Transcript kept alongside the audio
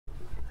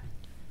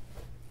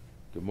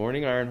Good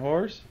morning, Iron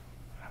Horse.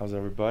 How's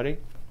everybody?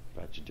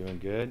 Bet you're doing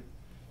good.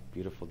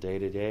 Beautiful day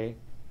today.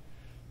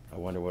 I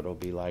wonder what it'll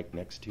be like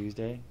next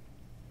Tuesday.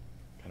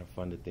 Kind of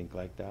fun to think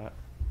like that.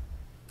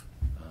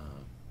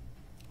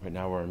 Right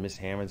now we're in Miss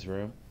Hammond's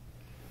room,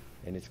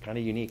 and it's kind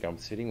of unique. I'm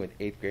sitting with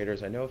 8th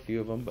graders. I know a few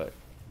of them, but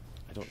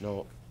I don't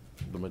know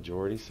the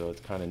majority, so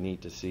it's kind of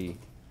neat to see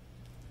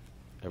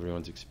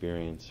everyone's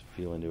experience,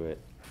 feel into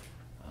it.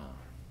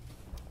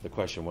 The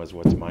question was,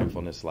 what's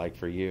mindfulness like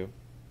for you?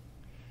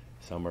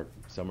 Some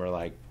are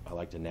like, I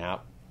like to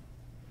nap.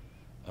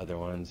 Other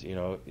ones,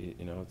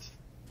 it's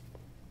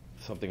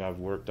something I've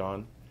worked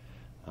on.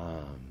 I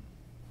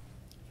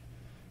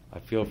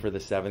feel for the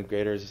 7th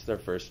graders. It's their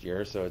first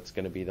year, so it's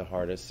going to be the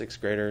hardest.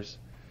 6th graders,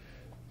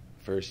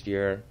 first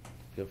year.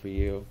 Feel for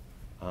you.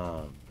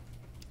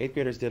 8th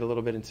graders did a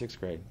little bit in 6th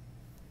grade.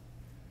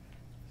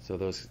 So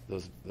those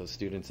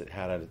students that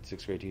had a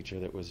 6th grade teacher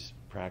that was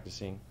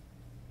practicing,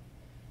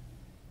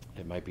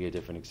 it might be a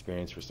different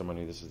experience for someone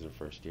who this is their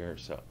first year.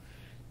 So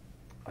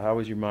I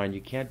always remind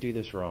you, can't do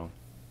this wrong.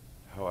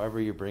 However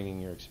you're bringing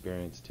your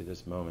experience to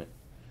this moment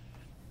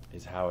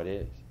is how it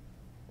is.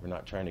 We're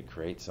not trying to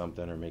create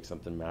something or make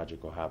something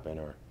magical happen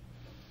or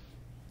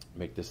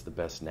make this the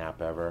best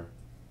nap ever.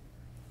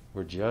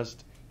 We're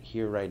just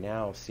here right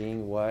now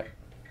seeing what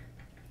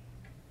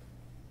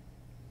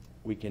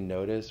we can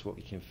notice, what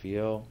we can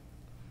feel.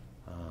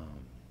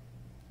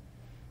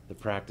 The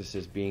practice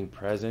is being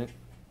present.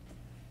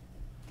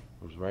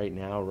 Right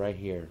now, right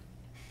here.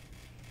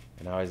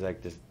 And I always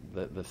like this,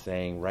 the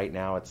saying, right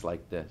now it's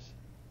like this.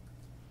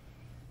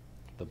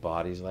 The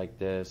body's like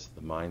this,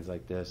 the mind's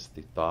like this,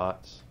 the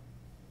thoughts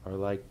are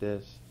like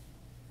this.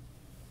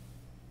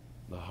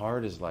 The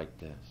heart is like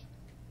this.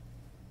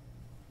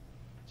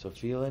 So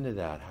feel into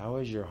that. How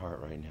is your heart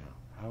right now?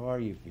 How are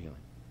you feeling?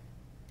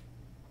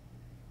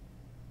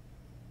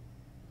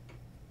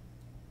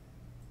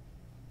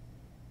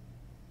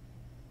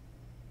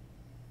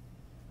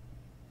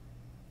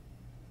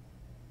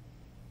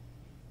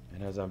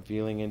 And as I'm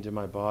feeling into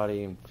my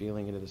body and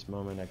feeling into this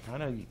moment,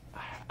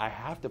 I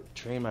have to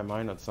train my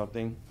mind on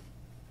something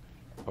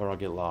or I'll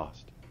get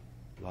lost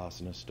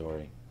in a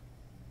story.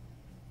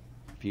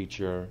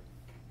 Future,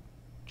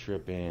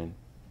 tripping,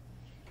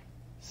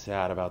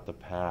 sad about the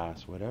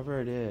past,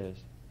 whatever it is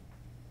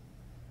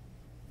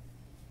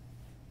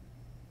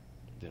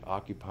that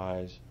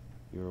occupies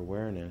your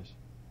awareness,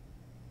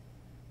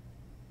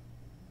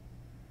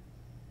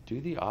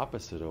 do the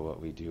opposite of what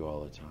we do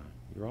all the time.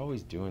 You're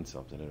always doing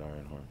something at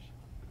Iron Horse.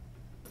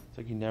 It's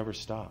like you never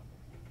stop.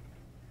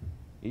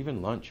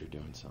 Even lunch, you're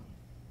doing something.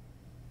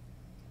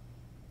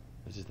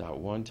 This is that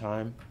one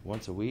time,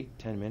 once a week,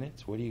 10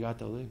 minutes. What do you got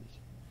to lose?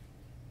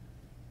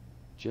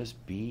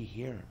 Just be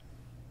here,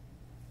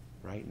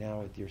 right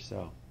now with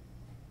yourself.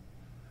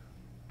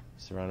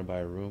 Surrounded by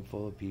a room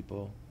full of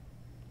people.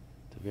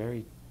 It's a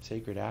very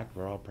sacred act.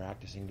 We're all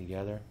practicing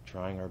together,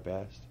 trying our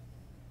best.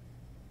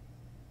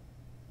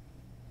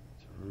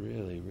 It's a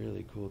really,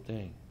 really cool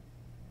thing.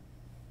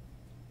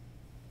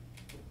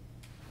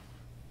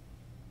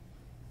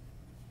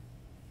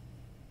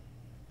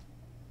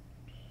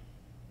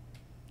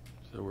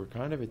 So we're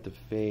kind of at the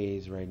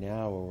phase right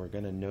now where we're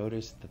going to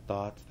notice the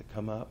thoughts that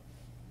come up.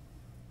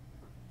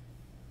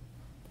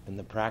 In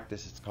the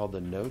practice, it's called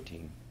the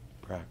noting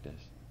practice.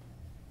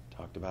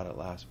 Talked about it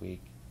last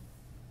week.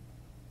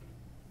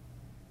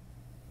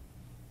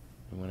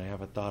 And when I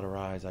have a thought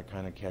arise, I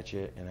kind of catch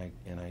it and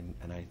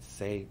I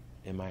say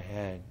in my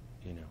head,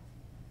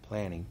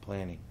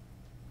 planning.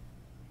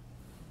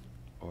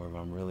 Or if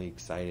I'm really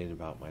excited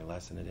about my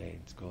lesson today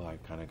in school, I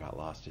kind of got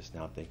lost just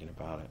now thinking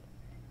about it.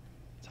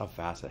 That's how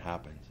fast it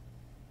happens.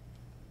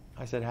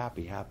 I said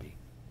happy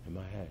in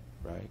my head,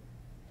 right?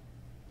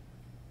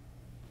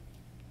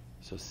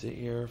 So sit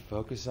here,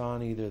 focus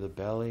on either the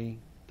belly,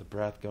 the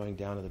breath going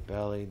down to the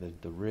belly,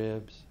 the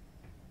ribs,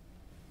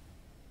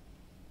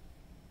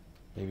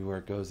 maybe where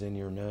it goes in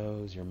your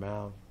nose, your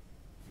mouth.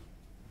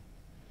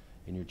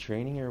 And you're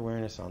training your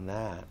awareness on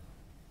that.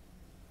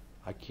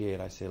 I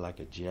say like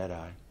a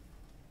Jedi.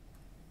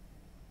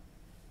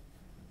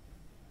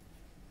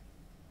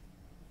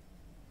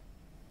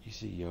 You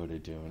see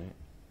Yoda doing it.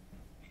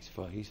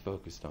 He's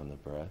focused on the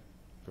breath,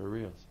 for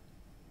reals.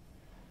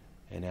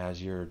 And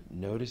as you're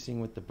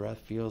noticing what the breath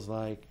feels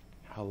like,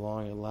 how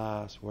long it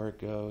lasts, where it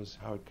goes,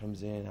 how it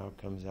comes in, how it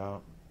comes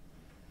out,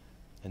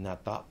 and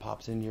that thought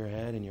pops into your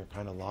head and you're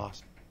kind of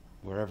lost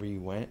wherever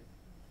you went,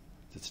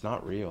 it's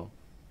not real.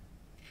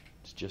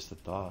 It's just a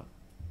thought.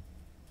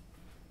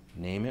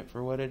 Name it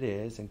for what it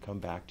is and come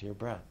back to your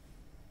breath.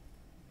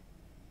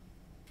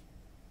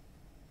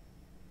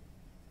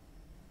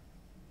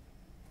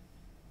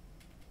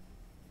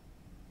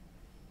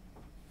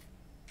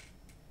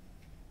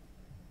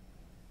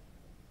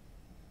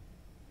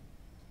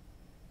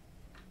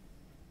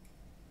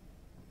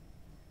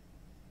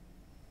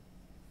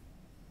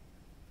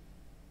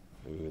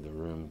 Ooh, the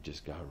room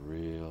just got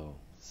real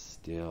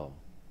still.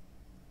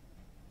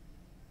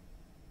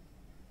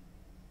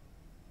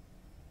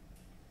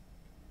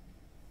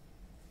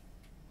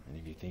 And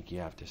if you think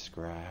you have to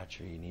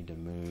scratch or you need to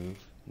move,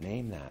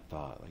 name that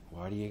thought. Like,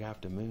 why do you have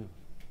to move?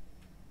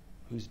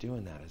 Who's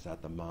doing that? Is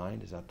that the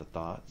mind? Is that the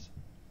thoughts?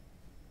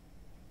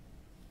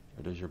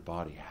 Or does your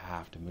body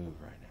have to move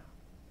right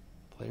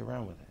now? Play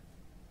around with it.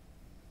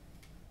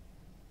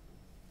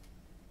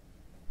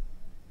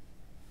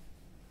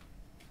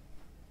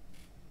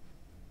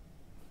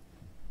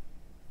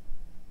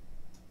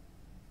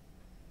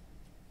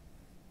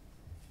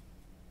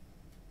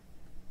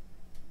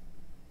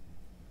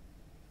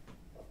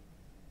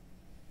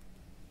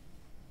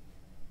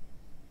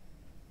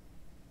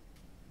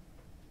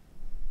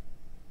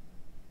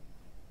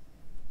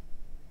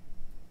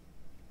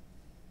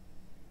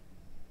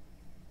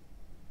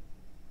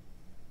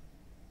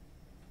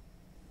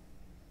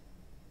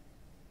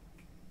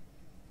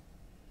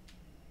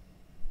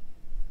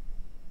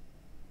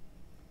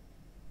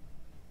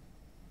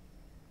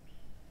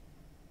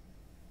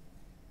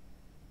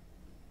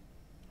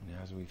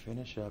 As we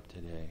finish up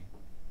today,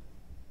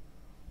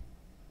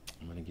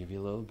 I'm going to give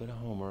you a little bit of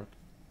homework.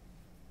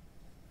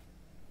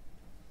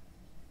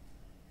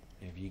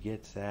 If you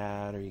get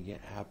sad or you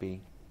get happy,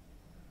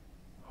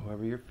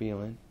 however you're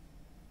feeling,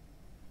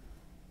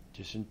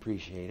 just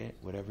appreciate it.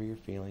 Whatever you're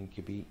feeling,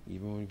 could be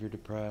even when you're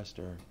depressed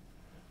or,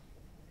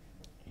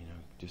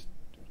 just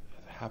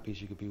as happy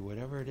as you could be.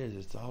 Whatever it is,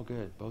 it's all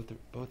good.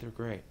 Both are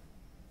great.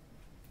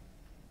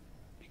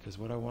 Because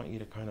what I want you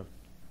to kind of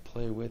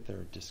play with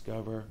or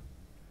discover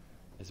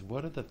is,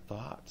 what are the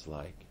thoughts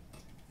like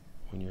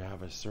when you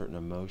have a certain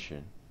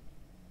emotion?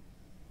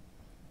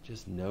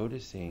 Just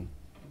noticing,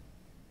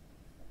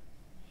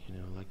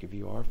 like if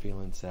you are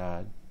feeling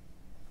sad,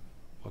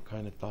 what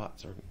kind of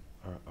thoughts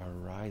are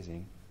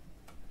arising?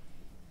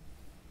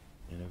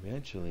 And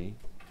eventually,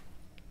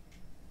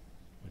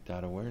 with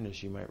that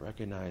awareness, you might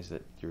recognize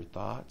that your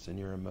thoughts and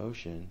your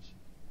emotions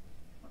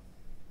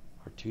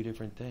are two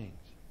different things.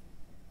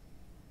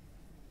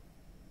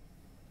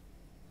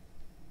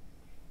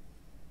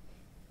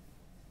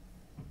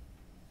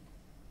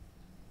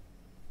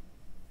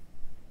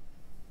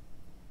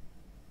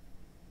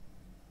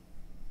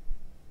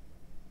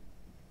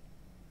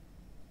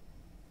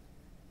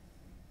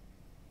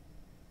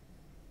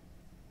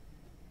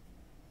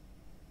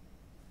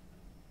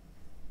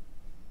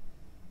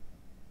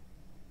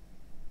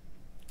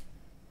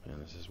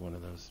 This is one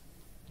of those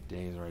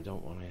days where I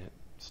don't want to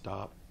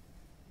stop,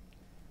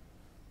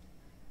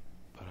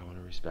 but I want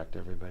to respect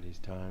everybody's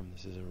time.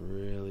 This is a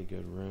really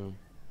good room.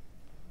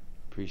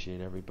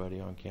 Appreciate everybody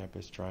on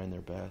campus trying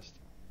their best.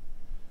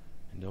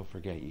 And don't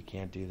forget, you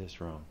can't do this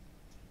wrong.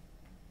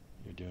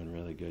 You're doing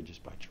really good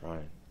just by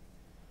trying.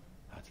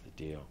 That's the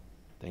deal.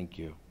 Thank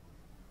you.